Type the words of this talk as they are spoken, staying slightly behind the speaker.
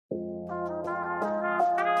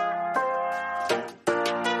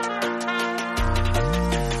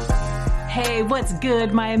Hey, what's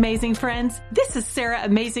good, my amazing friends? This is Sarah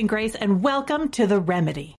Amazing Grace, and welcome to The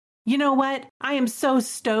Remedy. You know what? I am so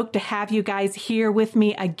stoked to have you guys here with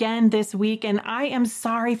me again this week, and I am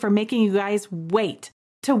sorry for making you guys wait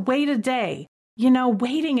a day. You know,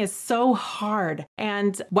 waiting is so hard,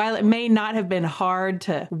 and while it may not have been hard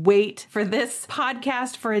to wait for this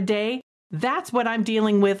podcast for a day, that's what I'm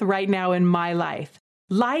dealing with right now in my life.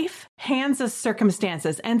 Life hands us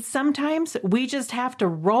circumstances, and sometimes we just have to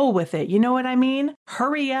roll with it. You know what I mean?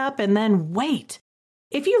 Hurry up and then wait.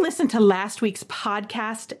 If you listened to last week's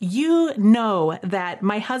podcast, you know that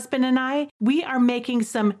my husband and we are making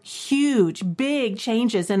some huge, big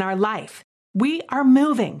changes in our life. We are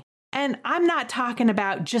moving. And I'm not talking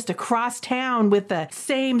about just across town with the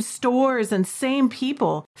same stores and same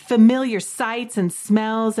people, familiar sights and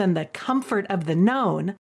smells and the comfort of the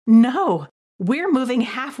known. No. We're moving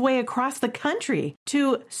halfway across the country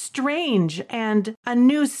to strange and a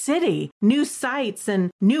new city, new sights,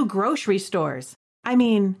 and new grocery stores. I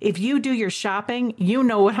mean, if you do your shopping, you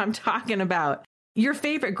know what I'm talking about. Your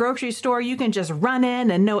favorite grocery store, you can just run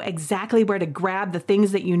in and know exactly where to grab the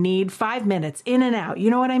things that you need. 5 minutes, in and out.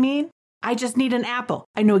 You know what I mean? I just need an apple.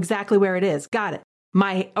 I know exactly where it is. Got it.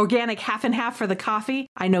 My organic half and half for the coffee,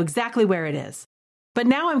 I know exactly where it is. But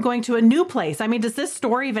now I'm going to a new place. I mean, does this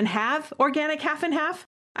store even have organic half and half?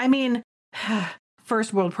 I mean,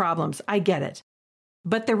 first world problems. I get it.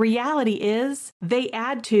 But the reality is they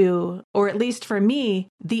add to, or at least for me,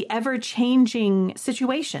 the ever-changing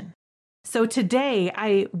situation. So today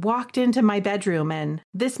I walked into my bedroom, and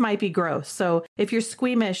this might be gross. So if you're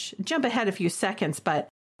squeamish, jump ahead a few seconds. But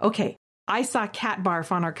okay, I saw cat barf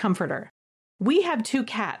on our comforter. We have 2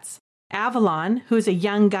 cats. Avalon, who's a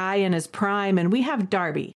young guy in his prime, and we have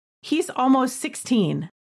Darby. He's almost 16.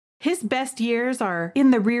 His best years are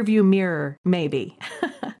in the rearview mirror, maybe.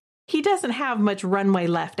 He doesn't have much runway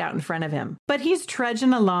left out in front of him, but he's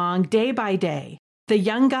trudging along day by day. The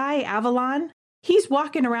young guy, Avalon, he's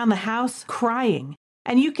walking around the house crying,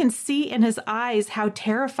 and you can see in his eyes how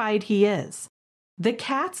terrified he is. The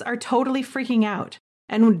cats are totally freaking out,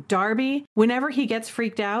 and Darby, whenever he gets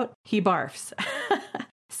freaked out, he barfs.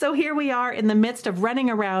 So here we are in the midst of running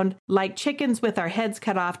around like chickens with our heads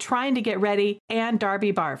cut off, trying to get ready, and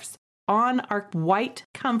Darby barfs on our white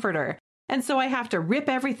comforter. And so I have to rip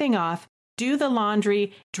everything off, do the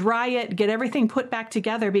laundry, dry it, get everything put back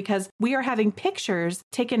together because we are having pictures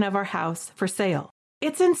taken of our house for sale.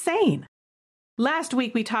 It's insane. Last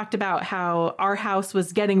week we talked about how our house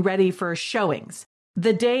was getting ready for showings.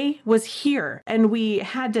 The day was here, and we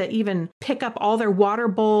had to even pick up all their water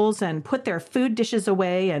bowls and put their food dishes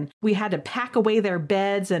away, and we had to pack away their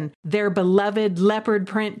beds and their beloved leopard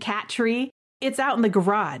print cat tree. It's out in the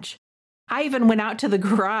garage. I even went out to the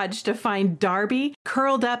garage to find Darby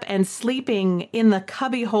curled up and sleeping in the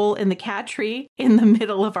cubby hole in the cat tree in the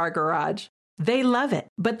middle of our garage. They love it,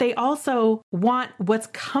 but they also want what's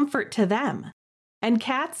comfort to them. And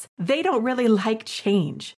cats, they don't really like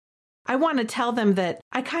change. I want to tell them that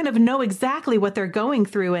I kind of know exactly what they're going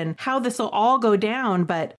through and how this will all go down,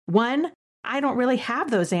 but 1, I don't really have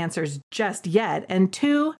those answers just yet, and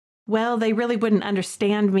 2, well, they really wouldn't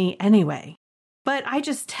understand me anyway. But I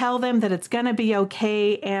just tell them that it's going to be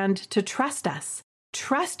okay and to trust us.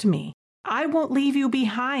 Trust me. I won't leave you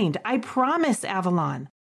behind. I promise, Avalon.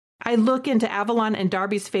 I look into Avalon and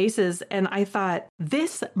Darby's faces, and I thought,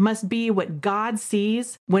 this must be what God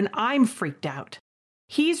sees when I'm freaked out.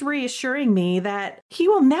 He's reassuring me that he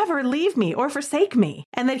will never leave me or forsake me,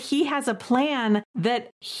 and that he has a plan that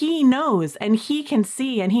he knows and he can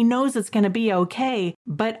see, and he knows it's going to be okay,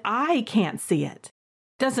 but I can't see it.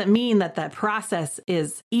 Doesn't mean that the process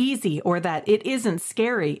is easy or that it isn't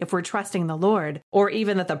scary if we're trusting the Lord, or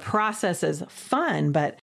even that the process is fun,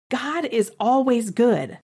 but God is always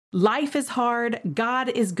good. Life is hard, God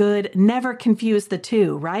is good, never confuse the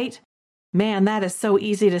two, right? Man, that is so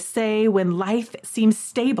easy to say when life seems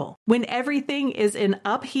stable, when everything is in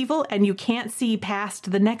upheaval and you can't see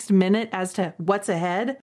past the next minute as to what's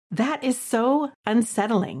ahead. That is so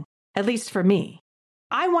unsettling, at least for me.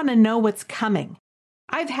 I want to know what's coming.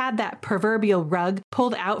 I've had that proverbial rug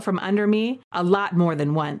pulled out from under me a lot more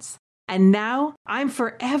than once. And now I'm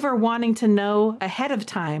forever wanting to know ahead of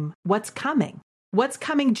time what's coming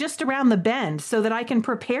just around the bend so that I can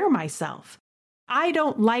prepare myself. I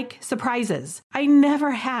don't like surprises. I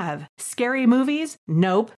never have. Scary movies?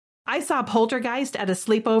 Nope. I saw Poltergeist at a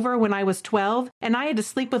sleepover when I was 12, and I had to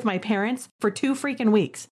sleep with my parents for 2 freaking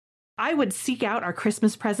weeks. I would seek out our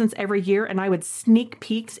Christmas presents every year, and I would sneak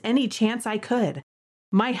peeks any chance I could.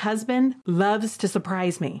 My husband loves to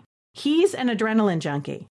surprise me. He's an adrenaline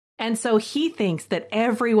junkie, and so he thinks that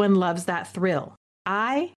everyone loves that thrill.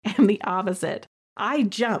 I am the opposite. I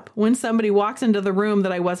jump when somebody walks into the room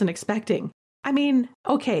that I wasn't expecting. I mean,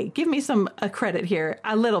 okay, give me some credit here,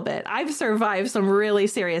 a little bit. I've survived some really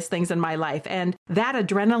serious things in my life, and that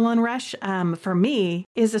adrenaline rush, for me,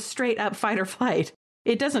 is a straight up fight or flight.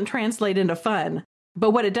 It doesn't translate into fun.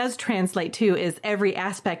 But what it does translate to is every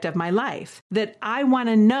aspect of my life that I want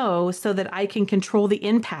to know so that I can control the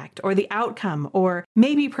impact or the outcome, or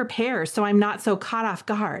maybe prepare so I'm not so caught off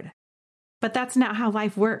guard. But that's not how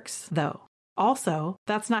life works, though. Also,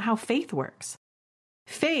 that's not how faith works.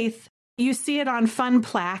 Faith, you see it on fun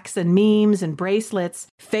plaques and memes and bracelets.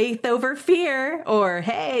 Faith over fear, or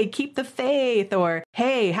hey, keep the faith, or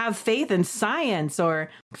hey, have faith in science, or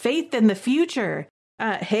faith in the future.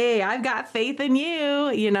 Hey, I've got faith in you.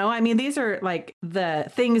 These are like the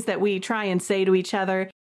things that we try and say to each other.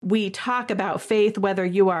 We talk about faith, whether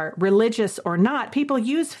you are religious or not. People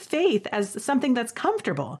use faith as something that's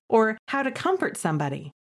comfortable or how to comfort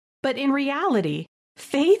somebody. But in reality,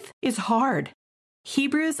 faith is hard.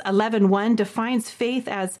 Hebrews 11:1 defines faith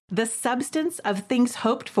as the substance of things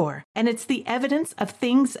hoped for, and it's the evidence of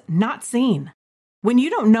things not seen. When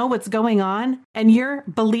you don't know what's going on and you're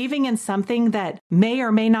believing in something that may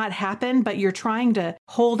or may not happen, but you're trying to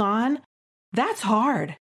hold on, that's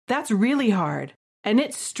hard. That's really hard. And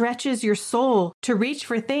it stretches your soul to reach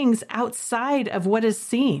for things outside of what is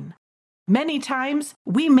seen. Many times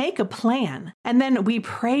we make a plan and then we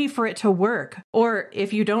pray for it to work. Or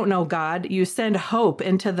if you don't know God, you send hope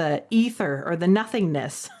into the ether or the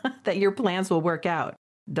nothingness that your plans will work out.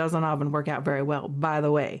 Doesn't often work out very well, by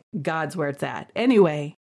the way. God's where it's at.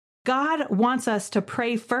 Anyway, God wants us to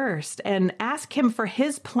pray first and ask Him for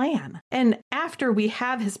His plan. And after we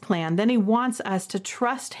have His plan, then He wants us to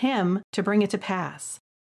trust Him to bring it to pass.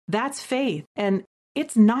 That's faith, and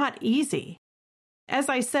it's not easy. As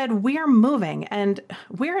I said, we're moving, and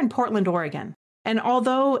we're in Portland, Oregon. And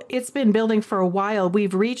although it's been building for a while,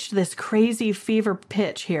 we've reached this crazy fever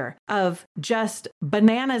pitch here of just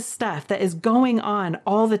bananas stuff that is going on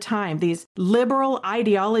all the time. These liberal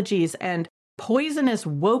ideologies and poisonous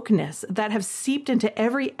wokeness that have seeped into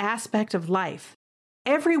every aspect of life.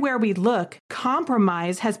 Everywhere we look,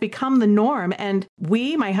 compromise has become the norm, and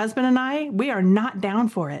we, my husband and I, we are not down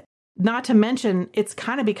for it. Not to mention, it's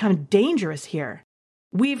kind of become dangerous here.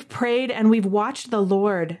 We've prayed and we've watched the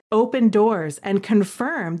Lord open doors and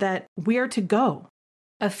confirm that we're to go.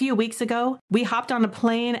 A few weeks ago, we hopped on a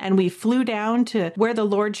plane and we flew down to where the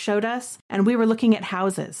Lord showed us, and we were looking at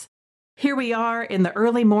houses. Here we are in the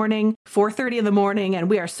early morning, 4:30 in the morning, and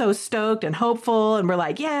we are so stoked and hopeful, and we're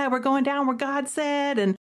like, yeah, we're going down where God said,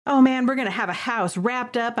 and oh man, we're going to have a house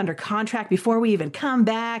wrapped up under contract before we even come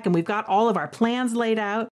back, and we've got all of our plans laid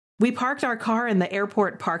out. We parked our car in the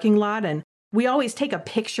airport parking lot, and we always take a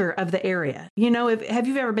picture of the area. Have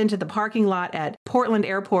you ever been to the parking lot at Portland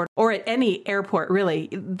Airport or at any airport, really?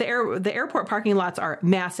 The airport parking lots are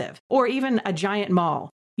massive, or even a giant mall.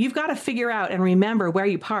 You've got to figure out and remember where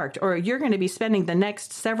you parked, or you're going to be spending the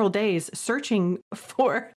next several days searching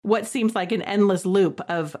for what seems like an endless loop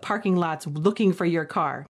of parking lots looking for your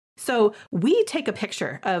car. So we take a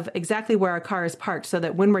picture of exactly where our car is parked so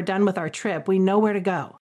that when we're done with our trip, we know where to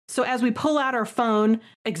go. So as we pull out our phone,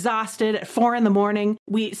 exhausted at 4 a.m,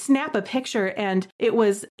 we snap a picture, and it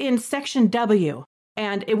was in section W,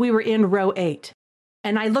 and we were in row 8.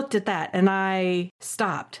 And I looked at that and I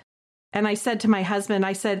stopped. And I said to my husband,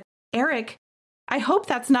 I said, Eric, I hope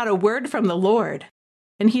that's not a word from the Lord.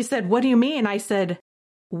 And he said, what do you mean? I said,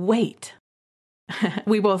 wait.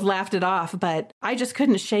 We both laughed it off, but I just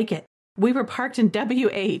couldn't shake it. We were parked in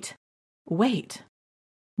W8. Wait.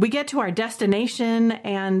 We get to our destination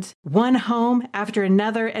and one home after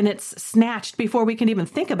another, and it's snatched before we can even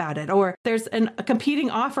think about it. Or there's a competing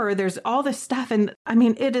offer, or there's all this stuff. And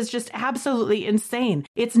it is just absolutely insane.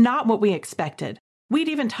 It's not what we expected. We'd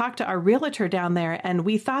even talked to our realtor down there, and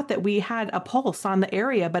we thought that we had a pulse on the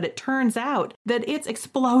area, but it turns out that it's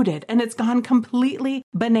exploded and it's gone completely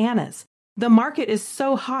bananas. The market is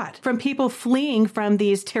so hot from people fleeing from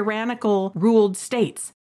these tyrannical ruled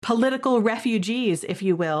states. Political refugees, if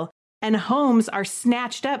you will, and homes are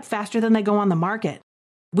snatched up faster than they go on the market.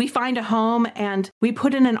 We find a home and we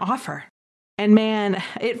put in an offer. And man,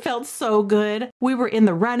 it felt so good. We were in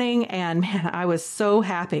the running, and man, I was so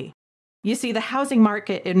happy. You see, the housing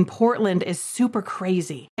market in Portland is super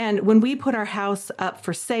crazy. And when we put our house up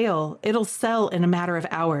for sale, it'll sell in a matter of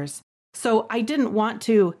hours. So I didn't want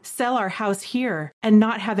to sell our house here and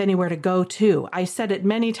not have anywhere to go to. I said it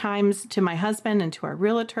many times to my husband and to our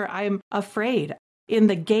realtor. I'm afraid in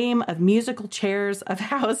the game of musical chairs of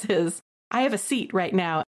houses, I have a seat right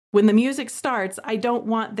now. When the music starts, I don't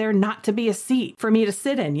want there not to be a seat for me to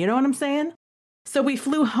sit in. You know what I'm saying? So we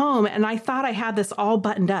flew home and I thought I had this all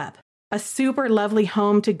buttoned up. A super lovely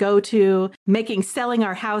home to go to, making selling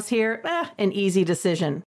our house here an easy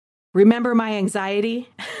decision. Remember my anxiety?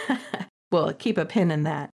 Well, keep a pin in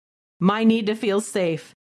that. My need to feel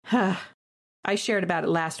safe. I shared about it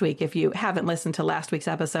last week. If you haven't listened to last week's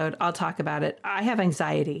episode, I'll talk about it. I have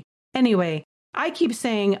anxiety. Anyway, I keep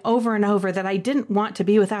saying over and over that I didn't want to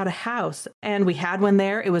be without a house. And we had one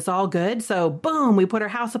there. It was all good. So boom, we put our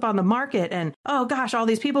house up on the market. And oh gosh, all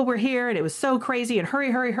these people were here. And it was so crazy and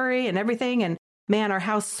hurry and everything. And man, our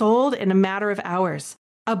house sold in a matter of hours.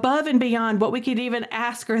 Above and beyond what we could even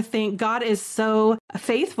ask or think, God is so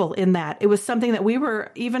faithful in that. It was something that we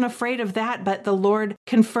were even afraid of that, but the Lord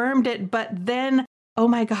confirmed it. But then, oh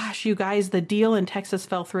my gosh, you guys, the deal in Texas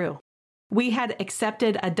fell through. We had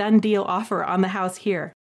accepted a done deal offer on the house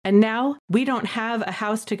here, and now we don't have a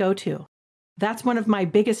house to go to. That's one of my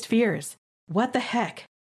biggest fears. What the heck?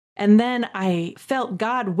 And then I felt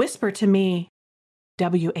God whisper to me,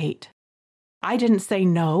 W8. I didn't say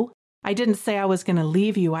no. I didn't say I was going to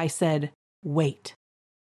leave you. I said, wait.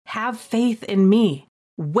 Have faith in me.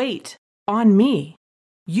 Wait on me.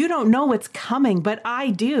 You don't know what's coming, but I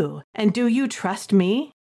do. And do you trust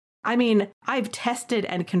me? I mean, I've tested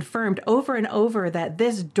and confirmed over and over that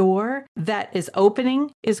this door that is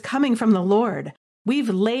opening is coming from the Lord. We've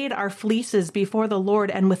laid our fleeces before the Lord,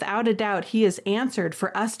 and without a doubt, He has answered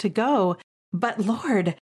for us to go. But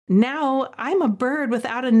Lord, now I'm a bird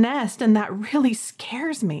without a nest, and that really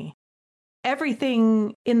scares me.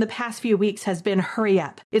 Everything in the past few weeks has been hurry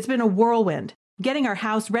up. It's been a whirlwind. Getting our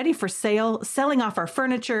house ready for sale, selling off our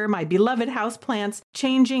furniture, my beloved houseplants,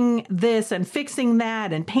 changing this and fixing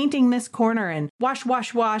that and painting this corner and wash,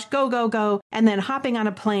 go, and then hopping on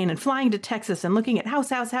a plane and flying to Texas and looking at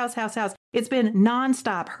house. It's been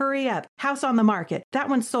nonstop. Hurry up. House on the market. That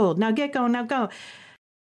one's sold. Now get going. Now go.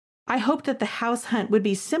 I hoped that the house hunt would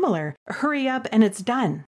be similar. Hurry up and it's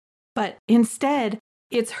done. But instead,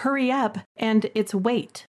 it's hurry up and it's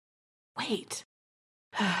wait. Wait.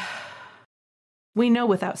 We know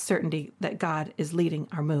without certainty that God is leading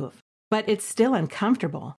our move, but it's still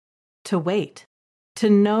uncomfortable to wait, to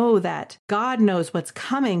know that God knows what's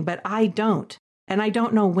coming, but I don't, and I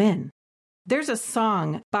don't know when. There's a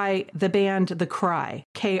song by the band The Cry,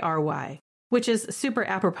 K-R-Y, which is a super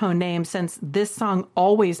apropos name since this song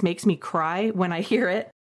always makes me cry when I hear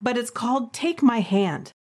it, but it's called Take My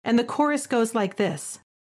Hand, and the chorus goes like this.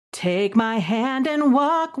 Take my hand and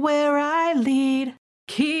walk where I lead.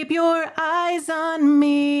 Keep your eyes on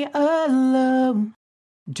me alone.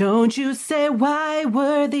 Don't you say why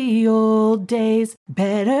were the old days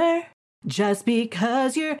better? Just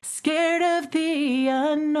because you're scared of the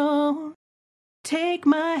unknown. Take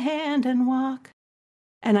my hand and walk.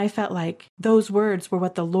 And I felt like those words were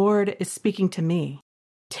what the Lord is speaking to me.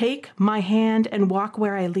 Take my hand and walk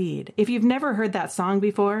where I lead. If you've never heard that song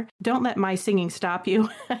before, don't let my singing stop you.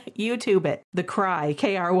 YouTube it. The Cry,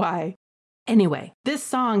 K-R-Y. Anyway, this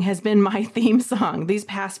song has been my theme song these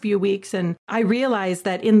past few weeks, and I realize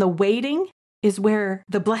that in the waiting is where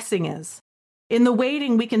the blessing is. In the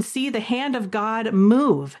waiting, we can see the hand of God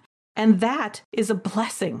move, and that is a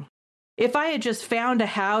blessing. If I had just found a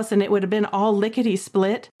house and it would have been all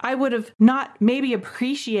lickety-split, I would have not maybe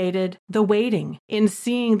appreciated the waiting in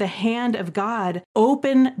seeing the hand of God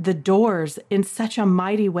open the doors in such a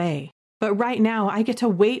mighty way. But right now, I get to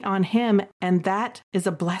wait on Him, and that is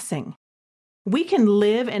a blessing. We can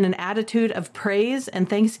live in an attitude of praise and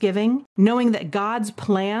thanksgiving, knowing that God's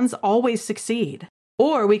plans always succeed.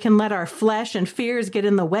 Or we can let our flesh and fears get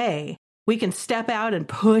in the way. We can step out and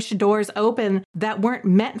push doors open that weren't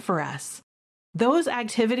meant for us. Those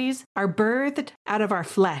activities are birthed out of our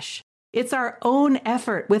flesh. It's our own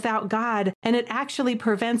effort without God, and it actually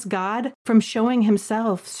prevents God from showing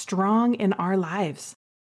Himself strong in our lives.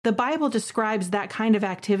 The Bible describes that kind of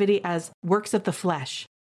activity as works of the flesh.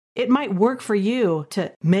 It might work for you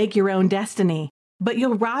to make your own destiny, but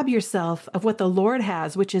you'll rob yourself of what the Lord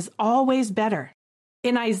has, which is always better.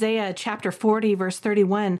 In Isaiah chapter 40, verse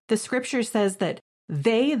 31, the scripture says that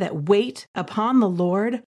they that wait upon the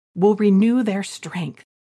Lord will renew their strength.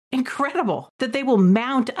 Incredible that they will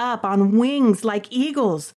mount up on wings like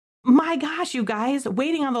eagles. My gosh, you guys,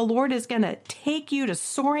 waiting on the Lord is going to take you to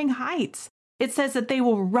soaring heights. It says that they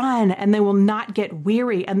will run and they will not get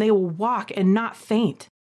weary, and they will walk and not faint.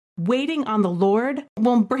 Waiting on the Lord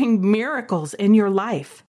will bring miracles in your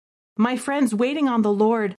life. My friends, waiting on the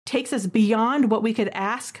Lord takes us beyond what we could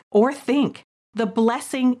ask or think. The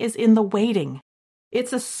blessing is in the waiting.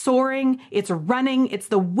 It's a soaring, it's running, it's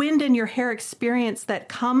the wind in your hair experience that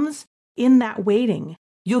comes in that waiting.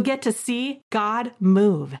 You'll get to see God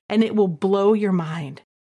move, and it will blow your mind.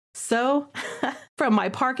 So, from my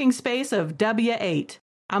parking space of W8,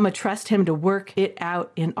 I'm going to trust him to work it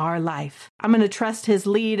out in our life. I'm going to trust his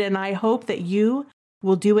lead, and I hope that you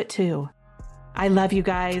will do it too. I love you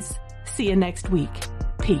guys. See you next week.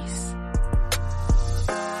 Peace.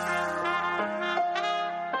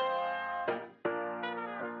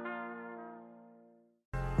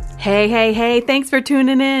 Hey, thanks for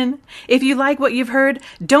tuning in. If you like what you've heard,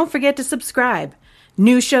 don't forget to subscribe.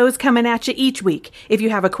 New shows coming at you each week. If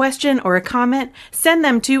you have a question or a comment, send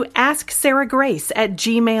them to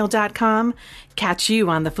AskSarahGrace@gmail.com. Catch you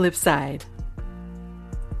on the flip side.